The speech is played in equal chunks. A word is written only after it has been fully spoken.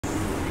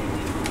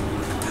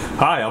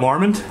Hi, I'm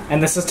Armand.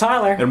 And this is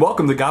Tyler. And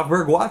welcome to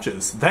Gothberg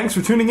Watches. Thanks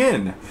for tuning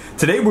in.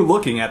 Today we're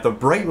looking at the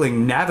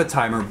Breitling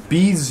Navitimer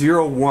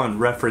B01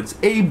 reference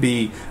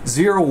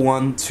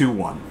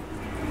AB0121.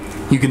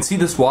 You can see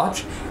this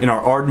watch in our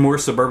Ardmore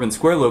Suburban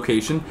Square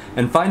location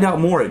and find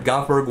out more at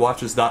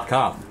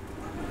gothbergwatches.com.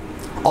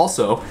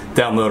 Also,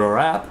 download our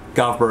app,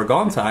 Gothberg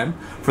On Time,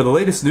 for the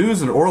latest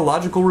news and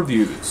orological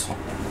reviews.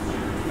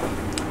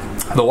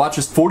 The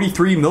watch's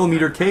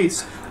 43mm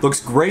case looks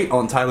great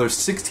on Tyler's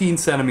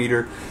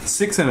 16cm,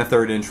 6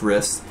 1/3 inch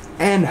wrist,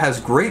 and has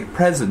great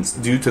presence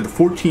due to the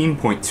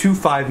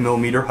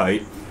 14.25mm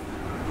height,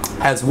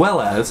 as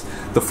well as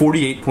the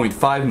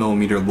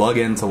 48.5mm lug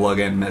end to lug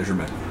end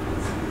measurement.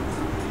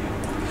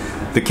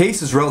 The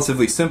case is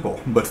relatively simple,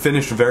 but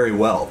finished very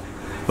well.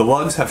 The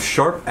lugs have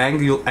sharp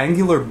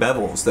angular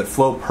bevels that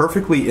flow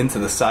perfectly into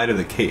the side of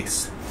the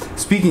case.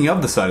 Speaking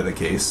of the side of the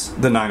case,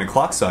 the 9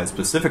 o'clock side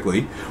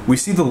specifically, we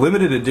see the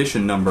limited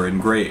edition number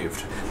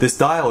engraved. This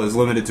dial is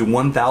limited to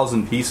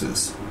 1,000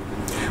 pieces.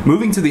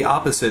 Moving to the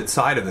opposite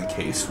side of the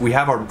case, we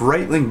have our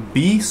Breitling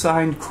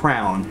B-signed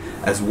crown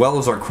as well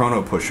as our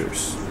chrono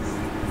pushers.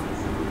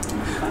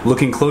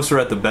 Looking closer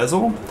at the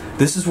bezel,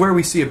 this is where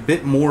we see a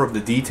bit more of the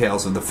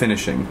details of the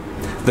finishing.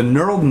 The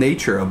knurled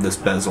nature of this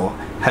bezel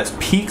has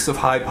peaks of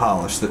high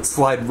polish that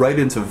slide right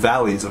into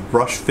valleys of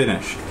brush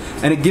finish,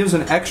 and it gives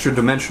an extra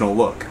dimensional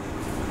look.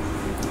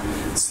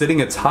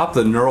 Sitting atop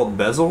the knurled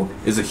bezel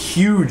is a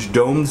huge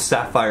domed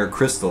sapphire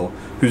crystal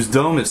whose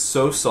dome is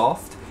so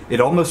soft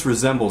it almost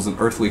resembles an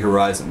earthly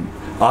horizon,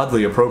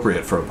 oddly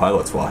appropriate for a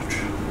pilot's watch.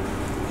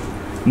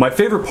 My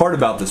favorite part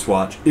about this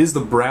watch is the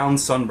brown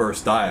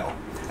sunburst dial.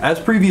 As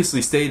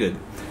previously stated,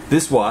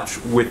 this watch,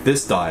 with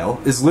this dial,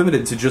 is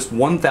limited to just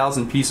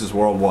 1,000 pieces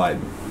worldwide.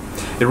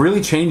 It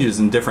really changes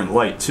in different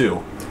light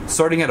too,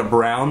 starting at a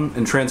brown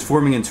and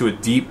transforming into a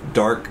deep,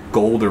 dark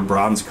gold or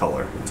bronze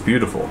color. It's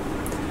beautiful.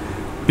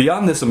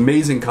 Beyond this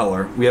amazing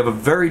color, we have a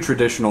very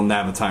traditional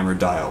Navitimer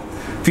dial,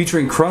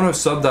 featuring chrono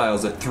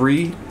subdials at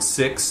 3,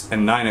 6,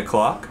 and 9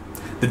 o'clock,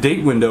 the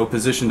date window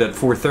positioned at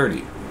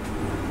 4:30.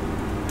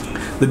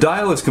 The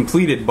dial is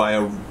completed by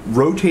a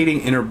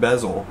rotating inner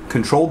bezel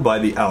controlled by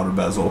the outer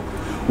bezel,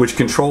 which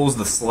controls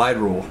the slide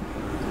rule.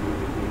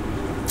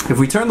 If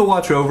we turn the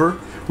watch over,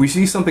 we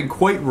see something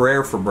quite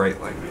rare for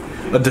Breitling,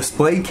 a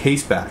display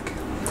caseback.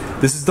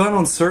 This is done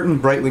on certain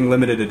Breitling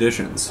limited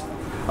editions.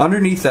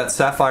 Underneath that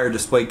sapphire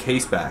display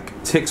caseback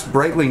ticks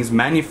Breitling's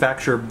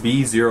manufacturer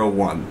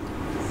B01.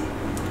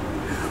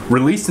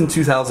 Released in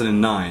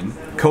 2009,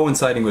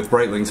 coinciding with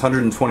Breitling's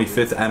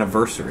 125th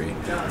anniversary,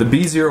 the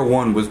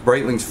B01 was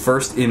Breitling's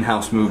first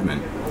in-house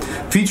movement.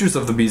 Features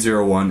of the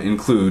B01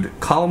 include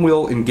column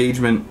wheel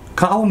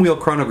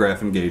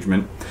chronograph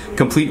engagement,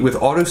 complete with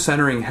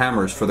auto-centering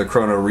hammers for the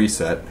chrono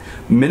reset,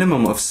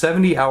 minimum of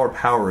 70-hour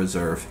power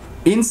reserve,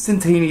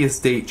 instantaneous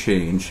date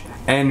change,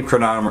 and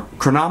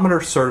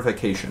chronometer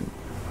certification.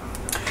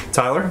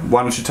 Tyler,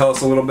 why don't you tell us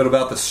a little bit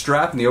about the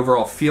strap and the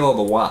overall feel of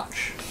the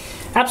watch?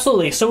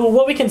 Absolutely. So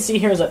what we can see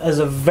here is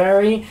a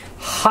very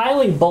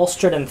highly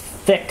bolstered and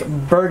thick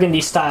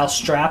burgundy style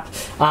strap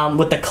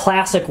with the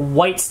classic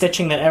white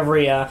stitching that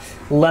every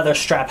leather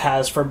strap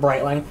has for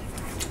Breitling.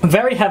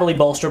 Very heavily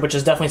bolstered, which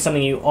is definitely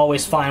something you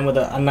always find with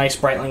a nice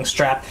Breitling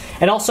strap.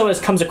 It also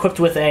comes equipped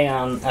with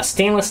a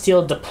stainless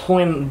steel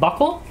deployment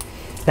buckle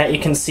that you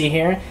can see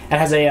here. It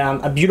has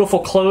a beautiful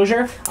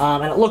closure,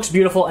 and it looks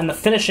beautiful, and the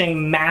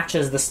finishing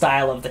matches the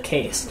style of the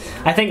case.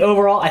 I think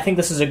overall,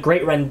 this is a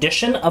great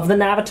rendition of the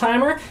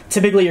Navitimer.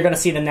 Typically, you're going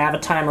to see the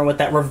Navitimer with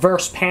that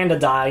reverse panda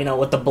dial, you know,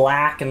 with the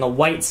black and the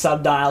white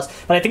subdials,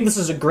 but I think this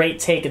is a great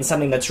take and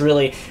something that's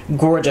really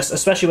gorgeous,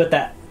 especially with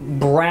that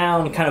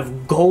brown kind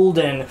of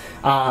golden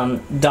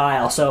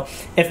dial. So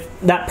if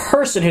that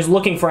person who's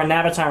looking for a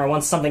Navitimer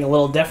wants something a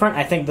little different,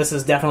 I think this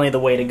is definitely the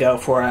way to go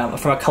for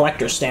from a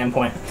collector's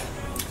standpoint.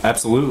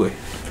 Absolutely.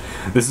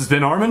 This has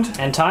been Armand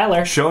and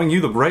Tyler showing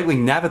you the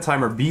Breitling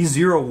Navitimer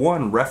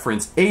B01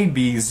 reference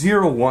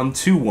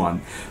AB0121.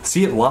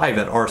 See it live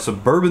at our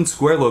Suburban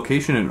Square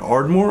location in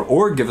Ardmore,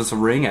 or give us a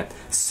ring at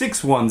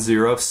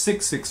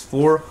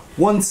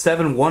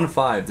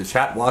 610-664-1715 to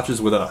chat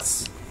watches with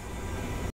us.